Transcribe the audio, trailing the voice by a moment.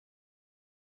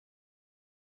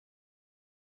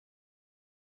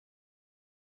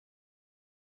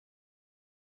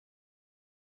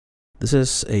This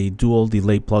is a dual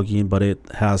delay plugin, but it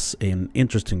has an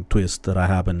interesting twist that I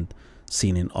haven't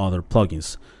seen in other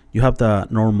plugins. You have the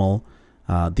normal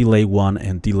delay 1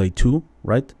 and delay 2,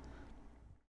 right?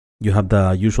 You have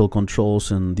the usual controls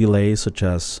and delays, such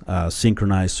as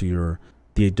synchronize to your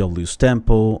DAW's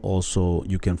tempo. Also,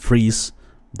 you can freeze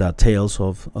the tails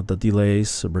of the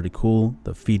delays, very cool.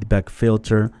 The feedback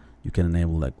filter, you can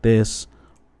enable like this,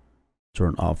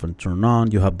 turn off and turn on.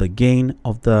 You have the gain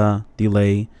of the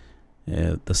delay.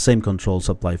 The same controls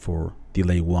apply for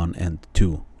delay 1 and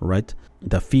 2, right?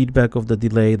 The feedback of the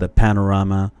delay, the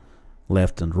panorama,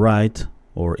 left and right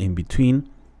or in between.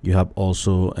 You have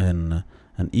also an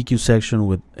EQ section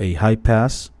with a high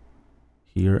pass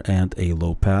here and a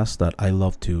low pass that I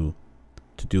love to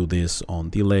do this on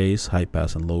delays, high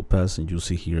pass and low pass. And you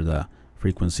see here the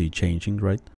frequency changing,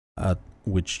 right? At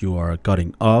which you are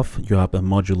cutting off. You have a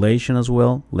modulation as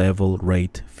well, level,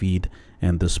 rate, feed,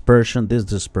 and dispersion. This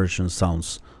dispersion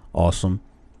sounds awesome,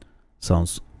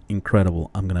 sounds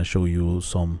incredible. I'm gonna show you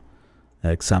some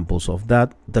examples of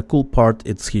that. The cool part,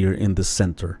 it's here in the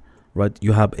center, right?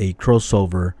 You have a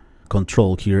crossover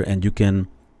control here, and you can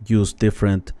use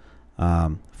different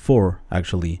four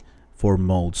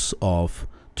modes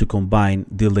to combine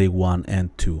delay 1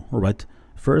 and 2. All right,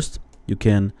 first you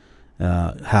can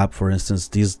have, for instance,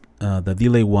 this the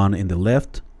delay 1 in the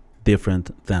left different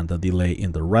than the delay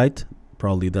in the right.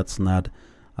 Probably that's not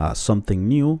something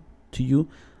new to you,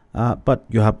 but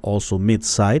you have also mid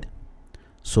side.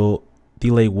 So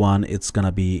delay 1, it's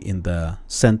gonna be in the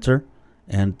center,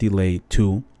 and delay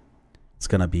 2, it's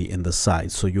gonna be in the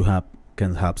side. So you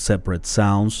can have separate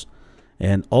sounds.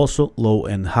 And also low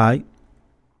and high,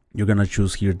 you're gonna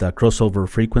choose here the crossover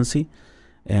frequency,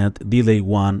 and delay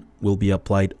 1 will be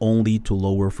applied only to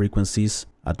lower frequencies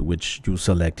at which you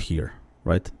select here,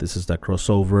 right? This is the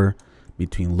crossover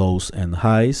between lows and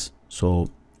highs. So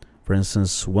for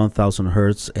instance, 1000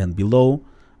 hertz and below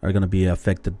are gonna be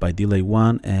affected by delay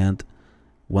 1, and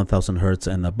 1000 hertz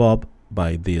and above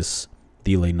by this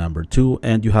delay number 2.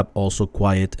 And you have also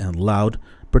quiet and loud,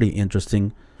 pretty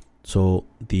interesting. So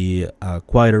the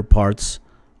quieter parts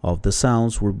of the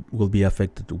sounds will be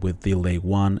affected with delay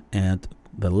 1, and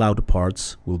the loud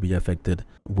parts will be affected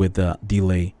with the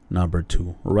delay number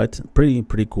 2. All right,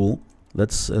 pretty cool.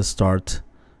 Let's start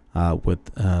with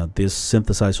these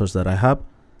synthesizers that I have,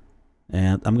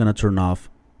 and I'm gonna turn off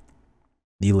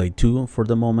delay 2 for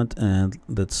the moment, and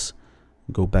let's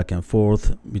go back and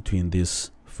forth between these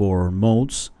 4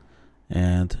 modes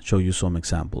and show you some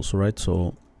examples. All right,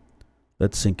 so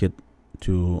let's sync it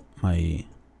to my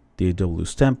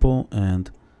DAW's tempo,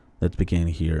 and let's begin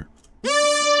here.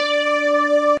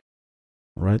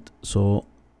 All right, so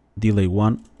delay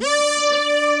 1.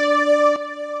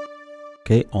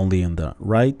 Okay, only in the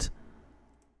right,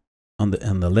 on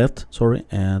the left, sorry,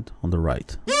 and on the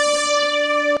right.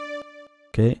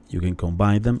 Okay, you can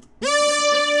combine them.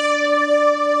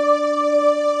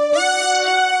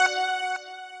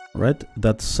 Right,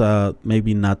 that's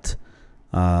maybe not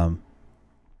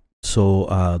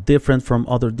so different from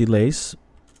other delays.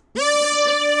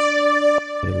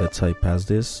 Okay, let's high pass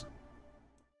this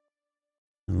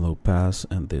and low pass,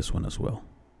 and this one as well.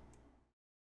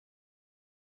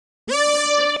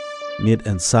 Mid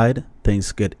and side,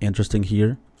 things get interesting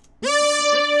here.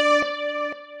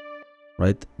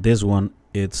 Right, this one,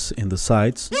 it's in the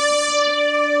sides.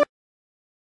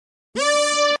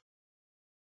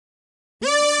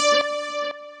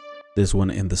 This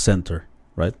one in the center,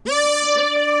 right?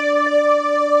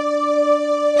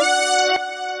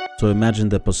 So imagine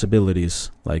the possibilities,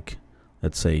 like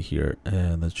let's say here,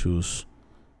 let's choose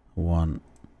one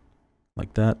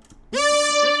like that.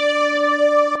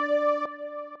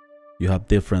 You have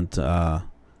different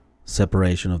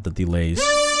separation of the delays.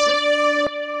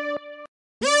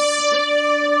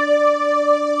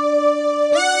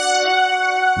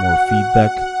 More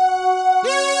feedback.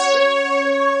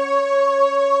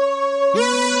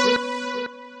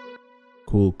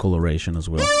 Cool coloration as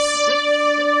well.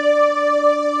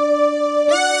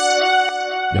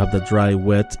 You have the dry,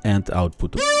 wet, and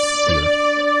output here.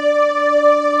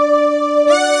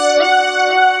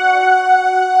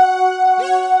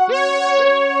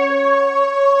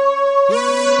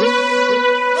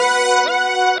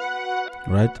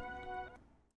 Right?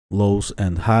 Lows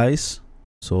and highs.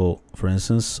 So, for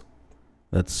instance,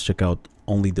 let's check out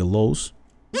only the lows.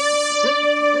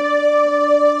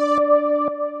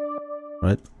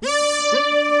 Right?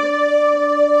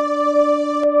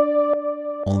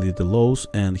 Only the lows,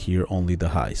 and here only the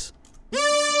highs.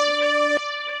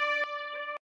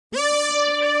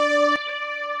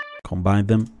 Combine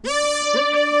them.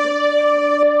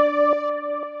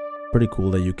 Pretty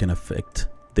cool that you can affect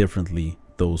differently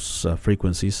those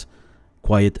frequencies,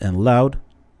 quiet and loud.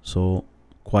 So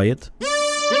quiet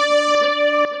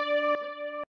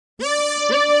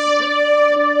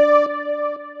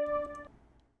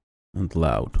and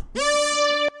loud.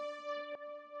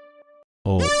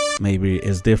 Oh, maybe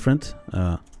it's different.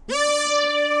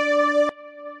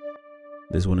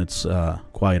 This one it's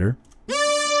quieter,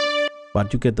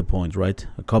 but you get the point, right?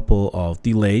 A couple of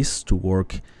delays to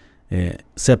work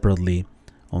separately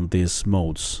on these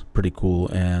modes. Pretty cool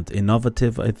and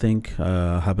innovative, I think.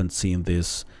 Haven't seen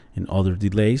this in other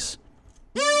delays.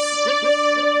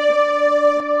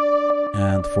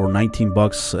 And for 19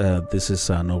 bucks, this is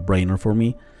a no-brainer for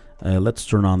me. Let's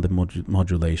turn on the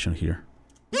modulation here.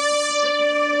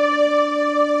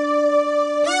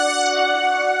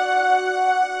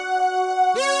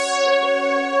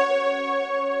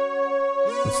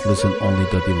 Let's listen only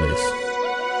the delays.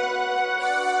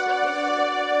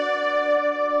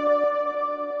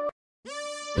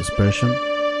 Dispersion.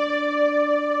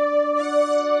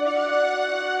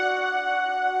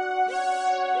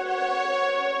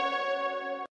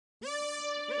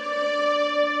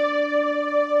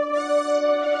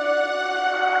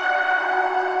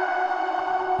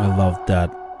 I love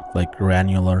that, like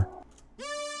granular.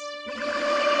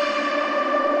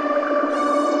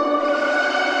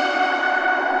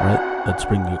 Alright, let's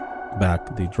bring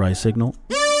back the dry signal.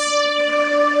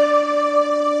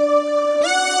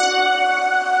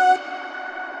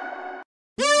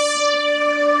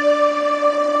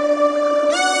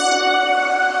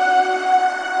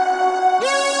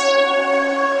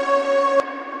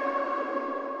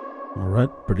 Alright,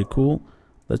 pretty cool.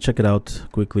 Let's check it out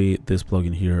quickly, this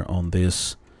plugin here on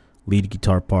this lead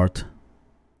guitar part.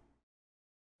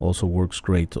 Also works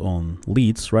great on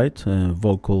leads, right?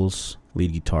 Vocals,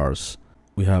 lead guitars.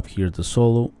 We have here the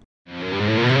solo.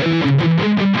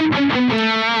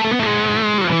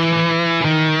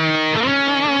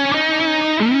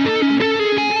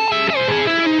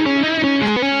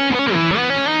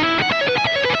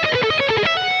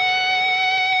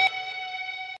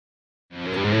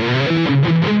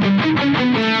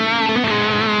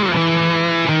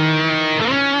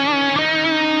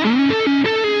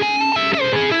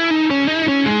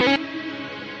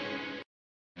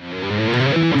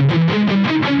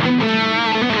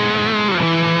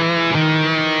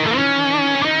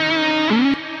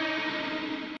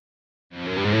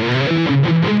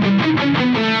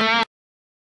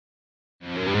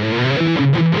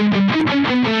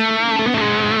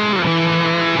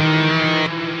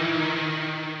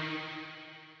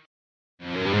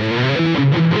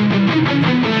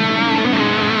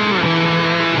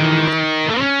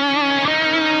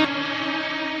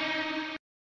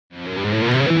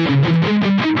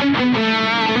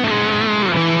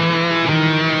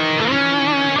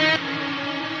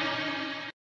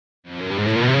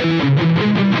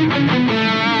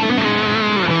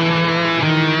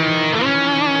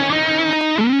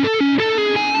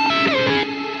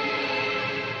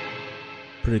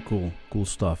 Pretty cool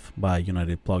stuff by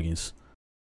United Plugins.